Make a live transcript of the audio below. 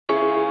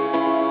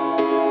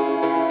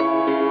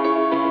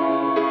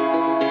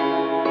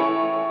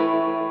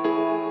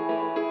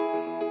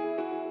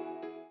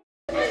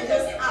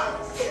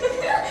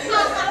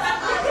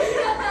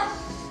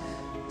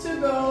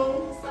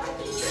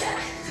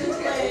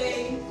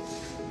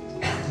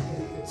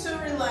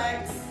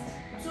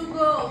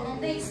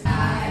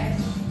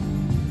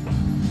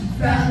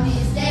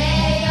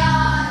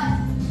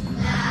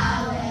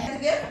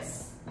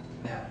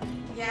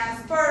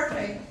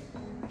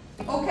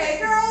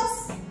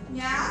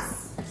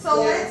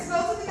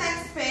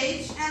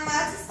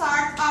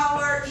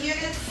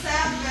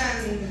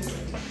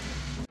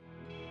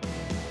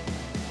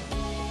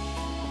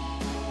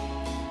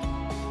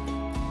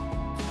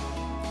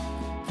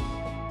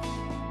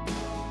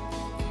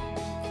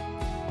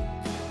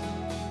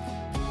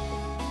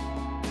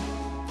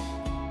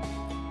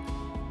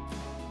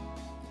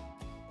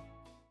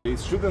The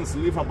students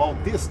leave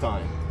about this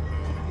time.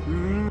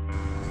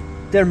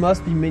 There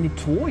must be many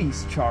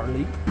toys,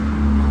 Charlie.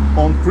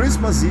 On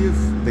Christmas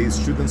Eve, the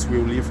students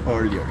will leave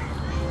earlier.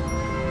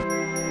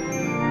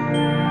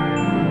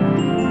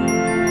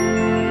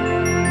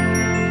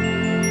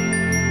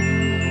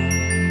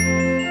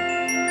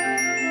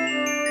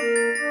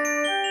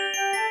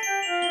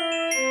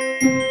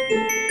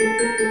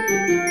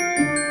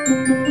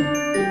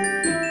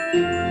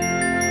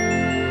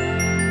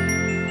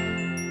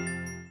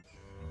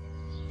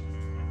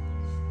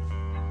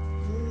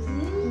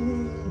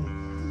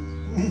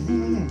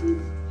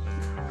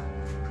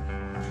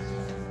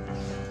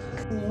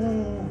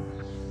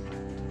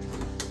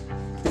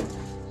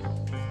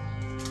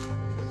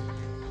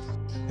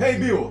 Hey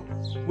Bill,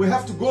 we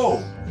have to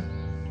go.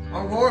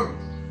 I'm going.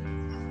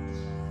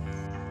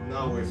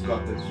 Now we've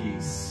got the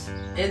keys.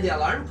 And the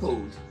alarm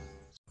code.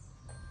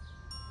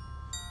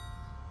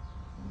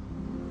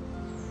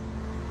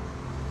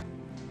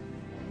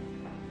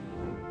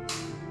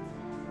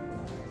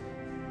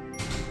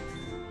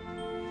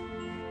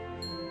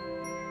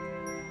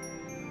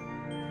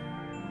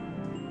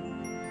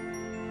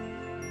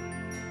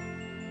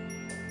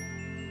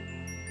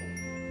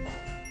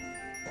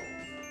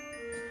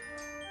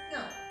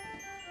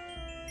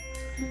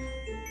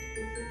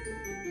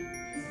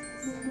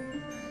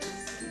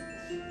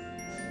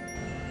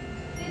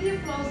 Did you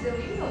close the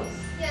windows?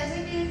 Yes,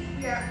 I did.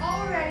 We are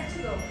all ready to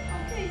go.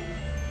 Okay.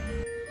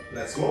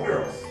 Let's go,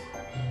 girls.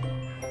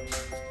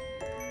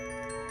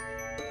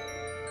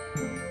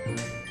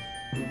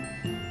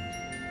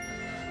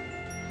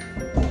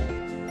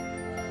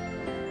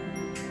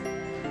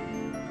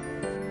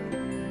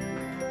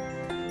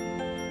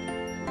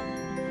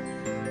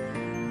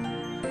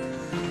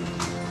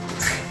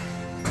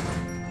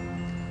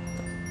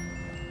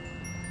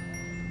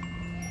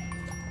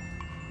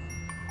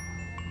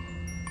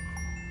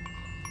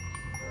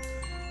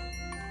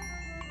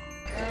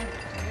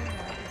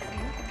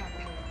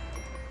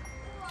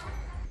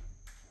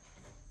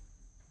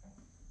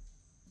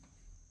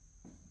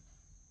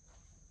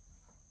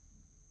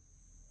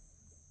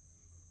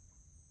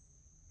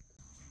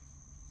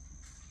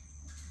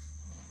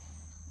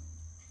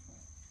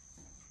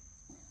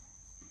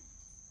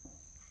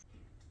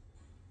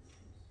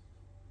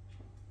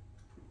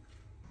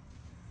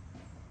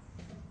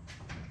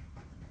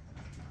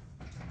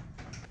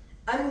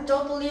 I'm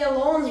totally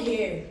alone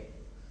here.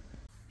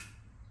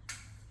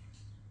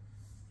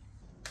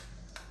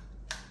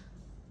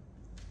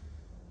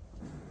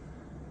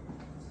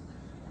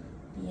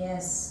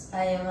 Yes,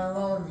 I am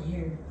alone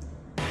here.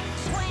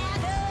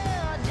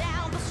 Swagger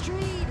down the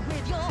street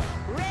with your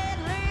red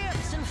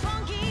lips and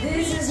funky.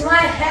 This is my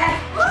hat.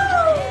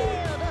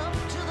 Head up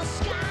to the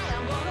sky.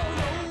 I'm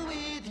gonna roll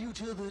with you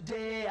till the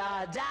day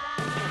I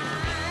die.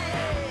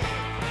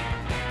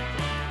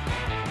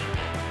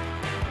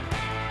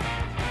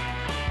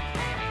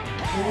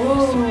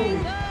 Whoa. Swing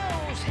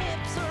those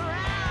hips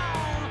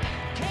around.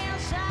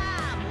 Can't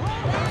stop.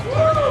 Roll that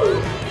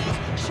down.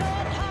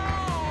 Short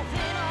haul,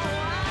 thin or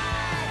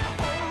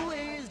wide,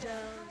 always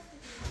down.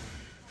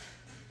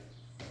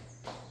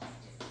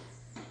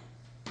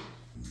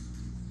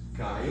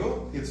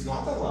 Kyle, it's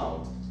not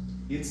allowed.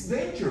 It's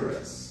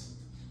dangerous.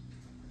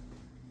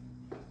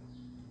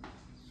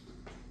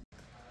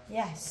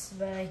 Yes,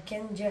 but I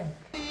can jump.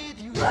 With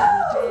you till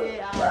the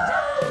day I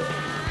die.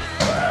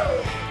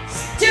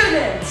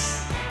 Students!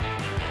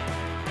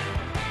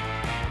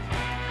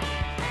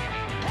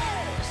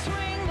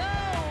 Swing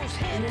those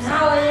hips.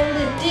 Now I am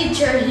the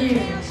teacher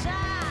here.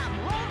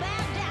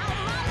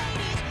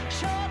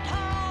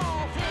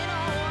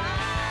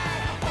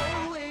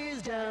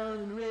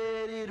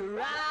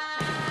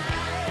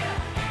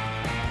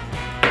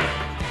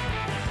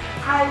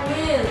 I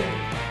win.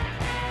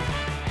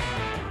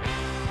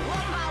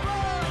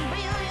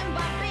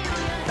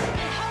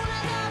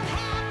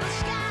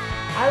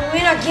 I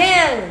win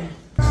again.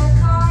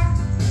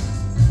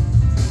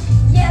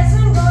 Yes,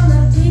 I'm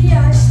gonna be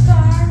a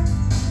star.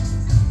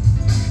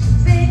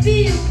 Baby,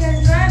 you can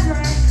drive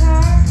my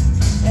car.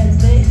 And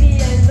baby,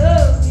 I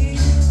love you.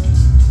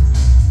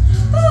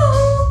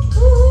 Ooh,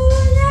 ooh,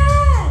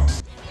 yeah.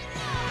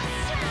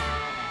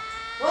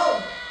 Whoa.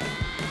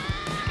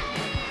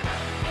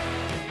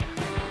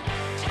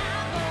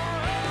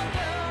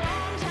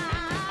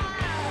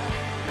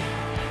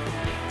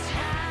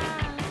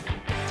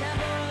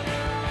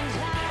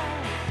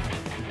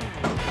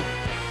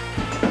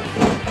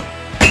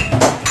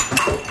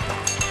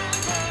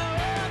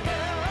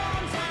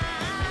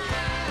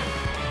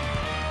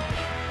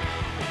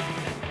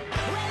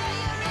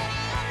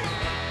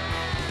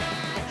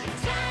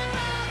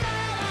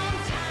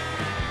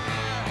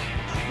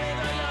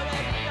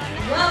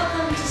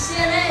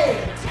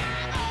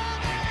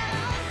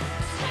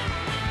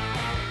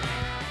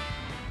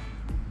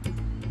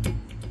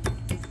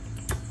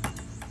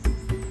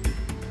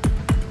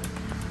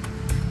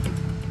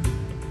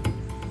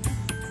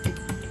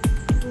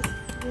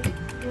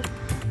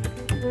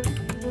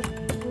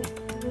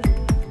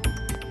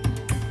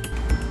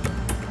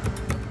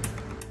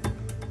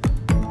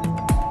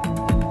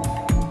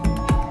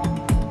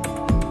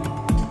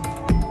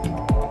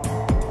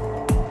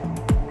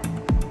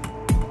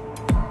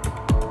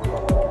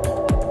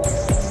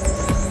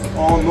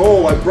 Oh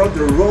no, I brought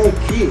the wrong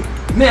key.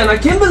 Man, I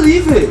can't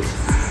believe it!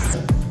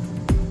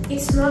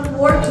 It's not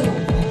working.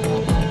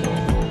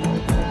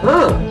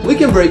 Huh, we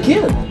can break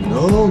in.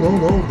 No,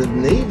 the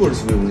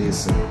neighbors will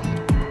listen.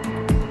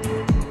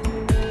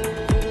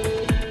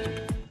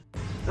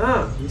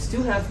 We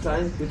still have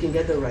time. We can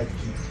get the right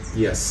key.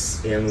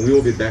 Yes, and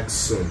we'll be back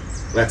soon.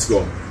 Let's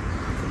go.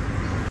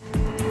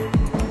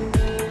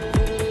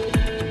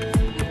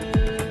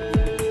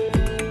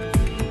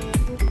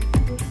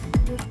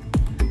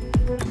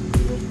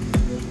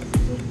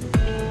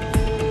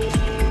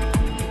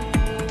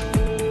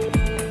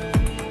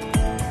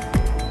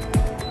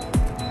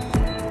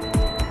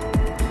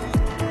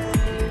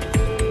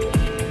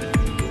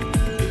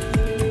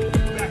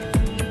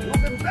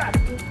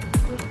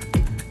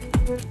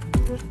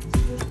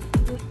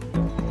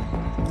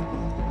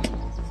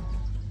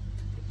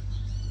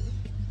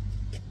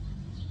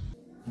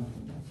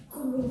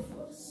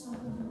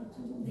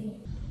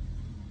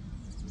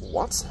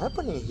 What's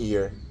happening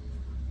here?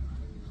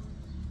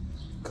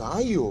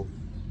 Caio?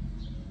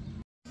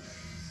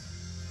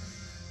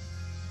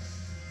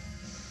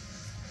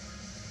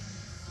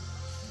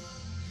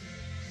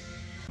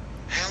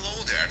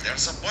 Hello there,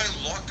 there's a boy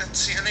locked at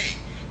CNA.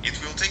 It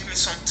will take me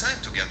some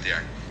time to get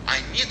there.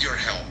 I need your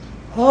help.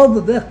 Hold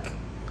the deck.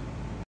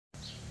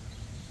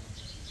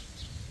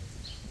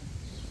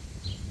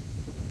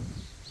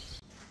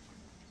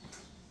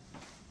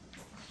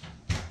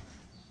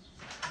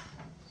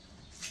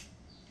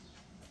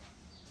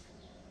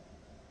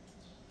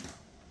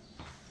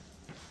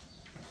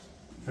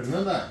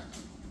 Fernanda,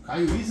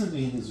 Caio isn't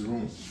in his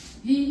room.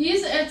 He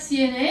is at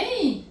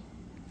CNA?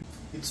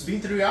 It's been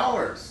 3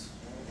 hours.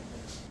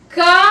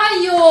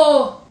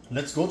 Caio!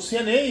 Let's go to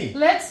CNA.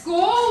 Let's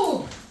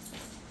go!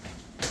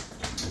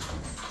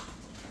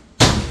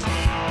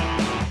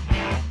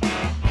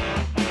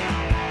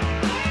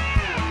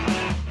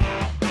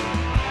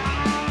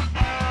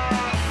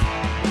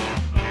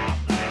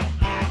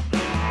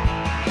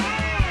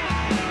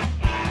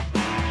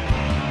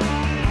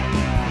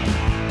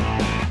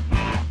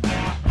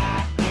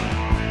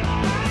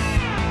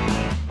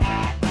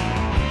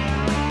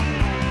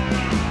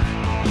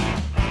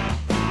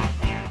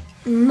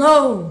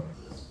 No!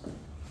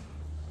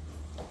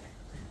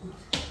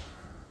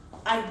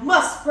 I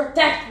must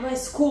protect my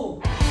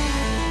school!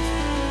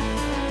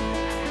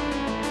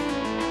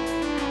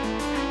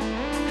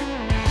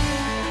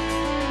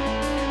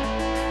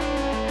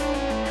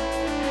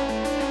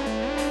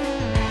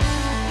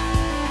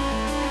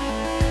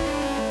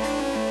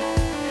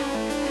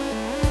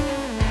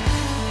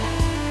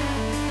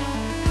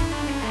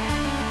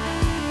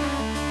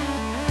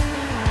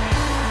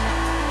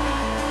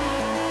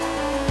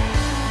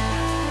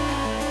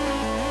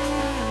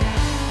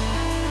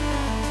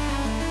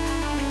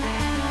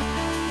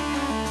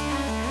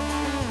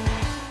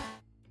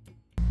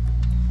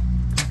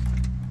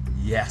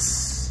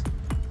 Yes.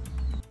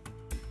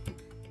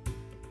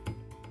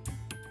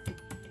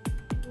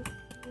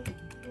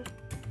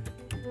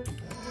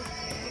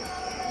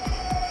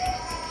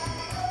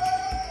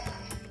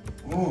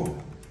 Oh.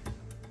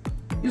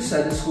 You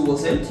said the school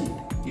was empty.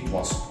 It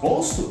was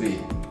supposed to be.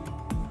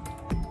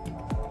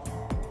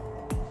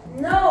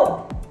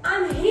 No!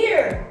 I'm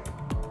here!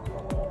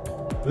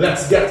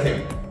 Let's get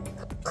him.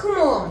 Come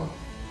on!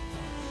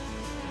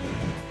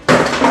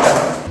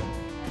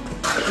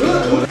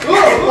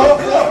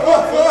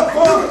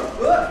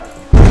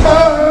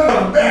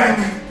 I'm back.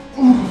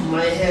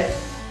 My head.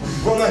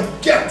 I'm gonna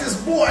get this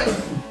boy.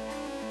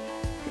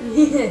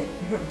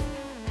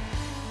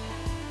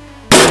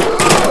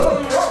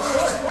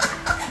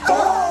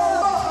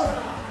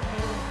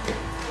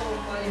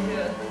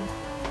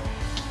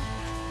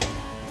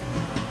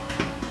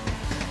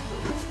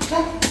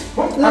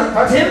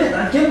 Damn it,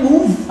 I can't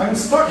move. I'm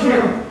stuck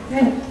here.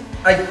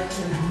 I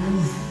can't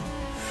move.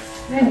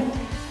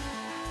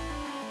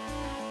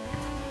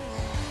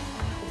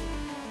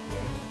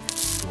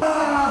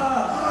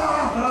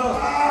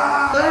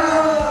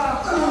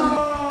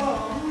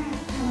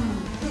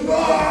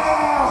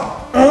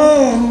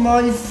 Oh,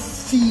 my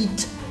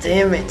feet.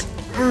 Damn it.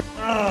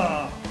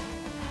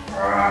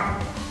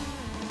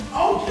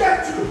 I'll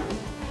get you.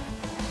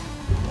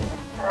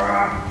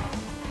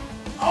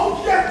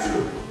 I'll get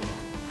you.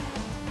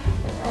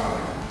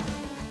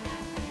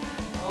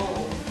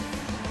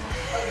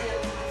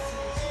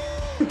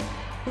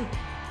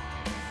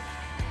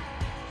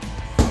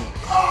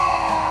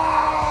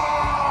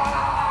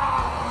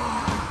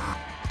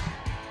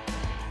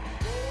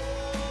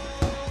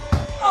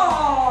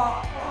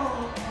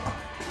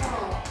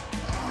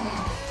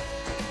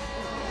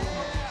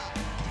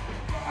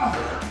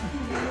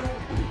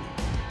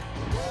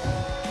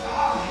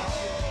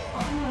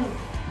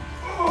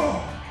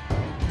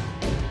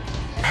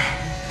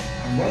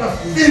 I'm gonna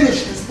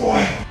finish this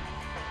boy.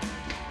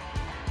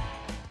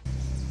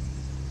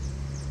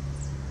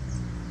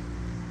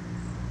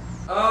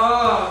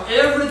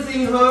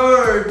 Everything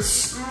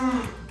hurts.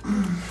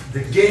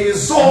 The game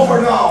is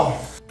over now.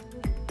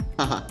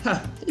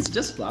 It's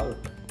just flour.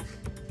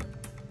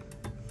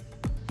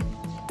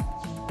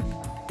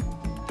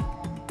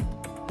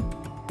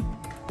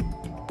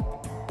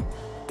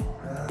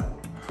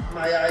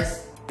 My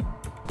eyes.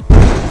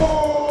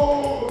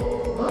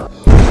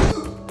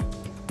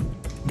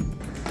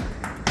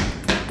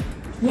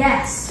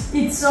 Yes,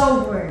 it's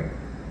over.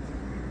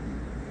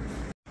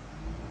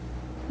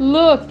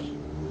 Look,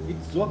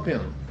 It's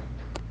open.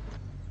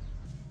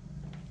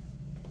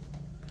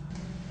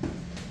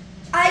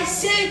 I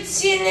saved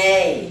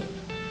CNA.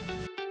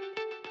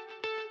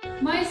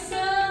 my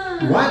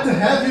son. What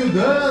have you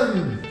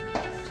done?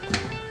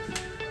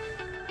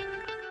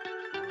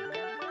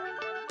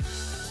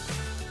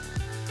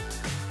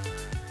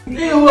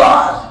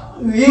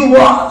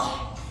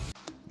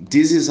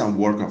 This is a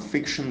work of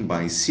fiction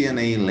by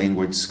CNA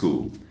Language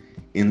School.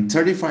 In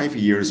 35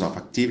 years of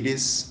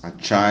activities, a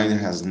child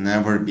has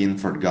never been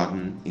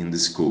forgotten in the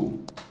school.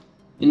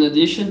 In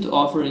addition to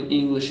offering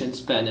English and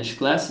Spanish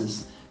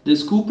classes, the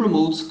school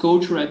promotes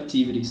cultural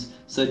activities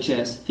such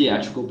as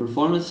theatrical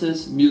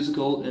performances,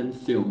 musical, and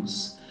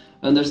films.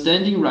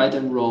 Understanding right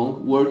and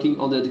wrong, working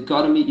on the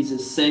dichotomy is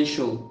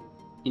essential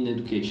in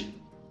education.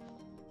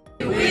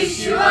 We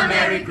wish you a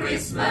Merry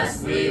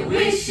Christmas. We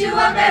wish you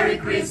a Merry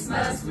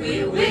Christmas.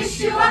 We wish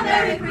you a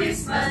Merry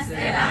Christmas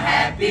and a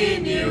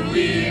Happy New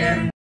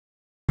Year.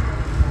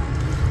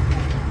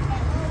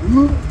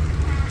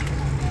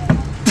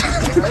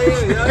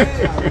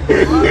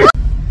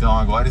 Então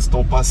agora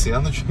estou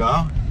passeando de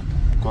carro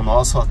com o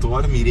nosso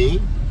ator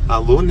Mirim,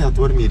 aluno e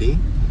ator Mirim,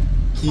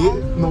 que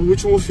no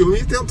último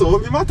filme tentou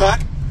me matar.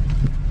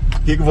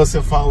 O que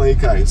você fala aí,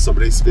 Caio,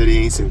 sobre a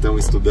experiência então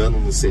estudando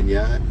no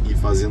CNA e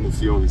fazendo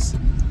filmes?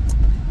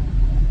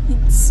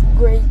 It's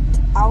great,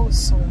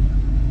 awesome.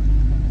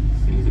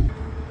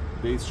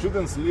 The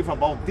students live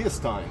about this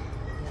time.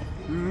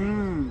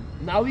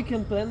 Now we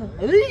can plan.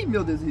 Ai,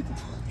 meu Deus, Rita.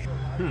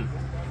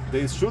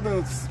 The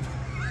students...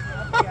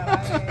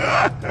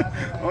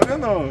 Olha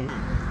não.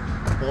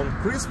 On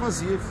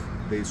Christmas Eve,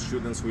 the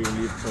students will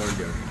leave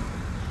earlier.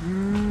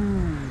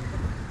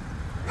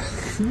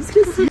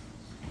 Esqueci.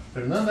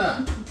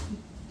 Fernanda!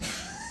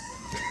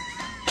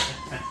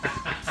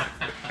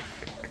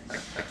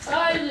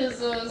 Ai,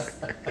 Jesus.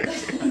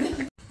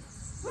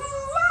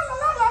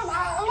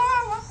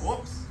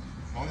 Ops!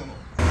 Olha não.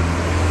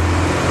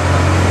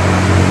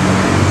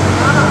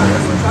 Eu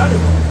sou o Charlie?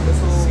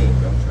 Sim,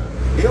 é o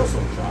Charlie. Eu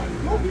sou o Charlie.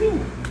 Não,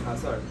 Ah,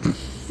 sorry.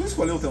 tu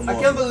escolheu o teu I nome.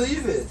 can't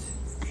believe it.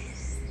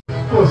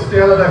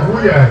 Costela da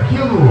agulha,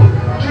 quilo,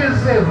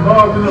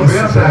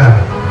 R$19,90.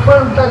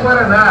 Fanta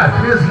Guaraná,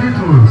 3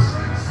 litros,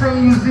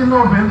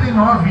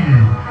 R$6,99.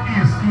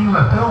 Esqui em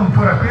latão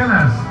por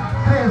apenas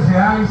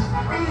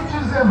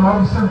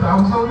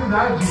R$3,19 a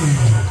unidade.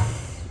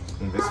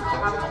 Vamos ver se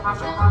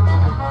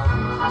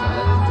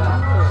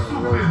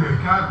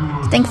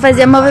Supermercados. Tem que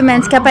fazer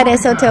movimentos que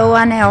apareça o teu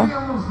anel.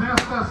 Temos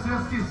nesta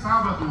sexta e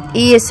sábado.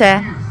 Isso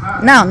é.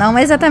 Não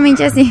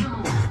exatamente assim.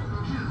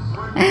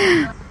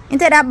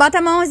 Inteira, bota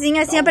a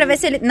mãozinha assim ó, pra ver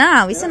se ele...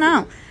 Não, isso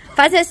não.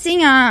 Faz assim,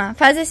 ó.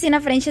 Faz assim na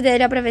frente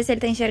dele ó, pra ver se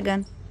ele tá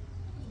enxergando.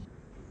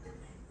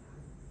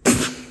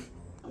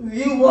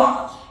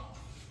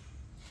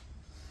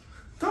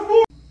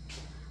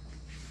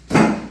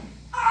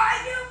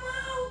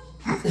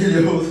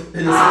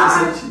 Ele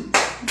acertou.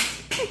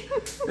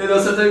 Ele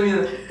não se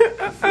termina.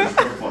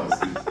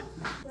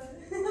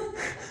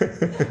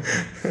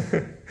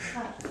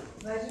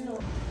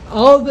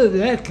 All the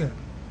deca.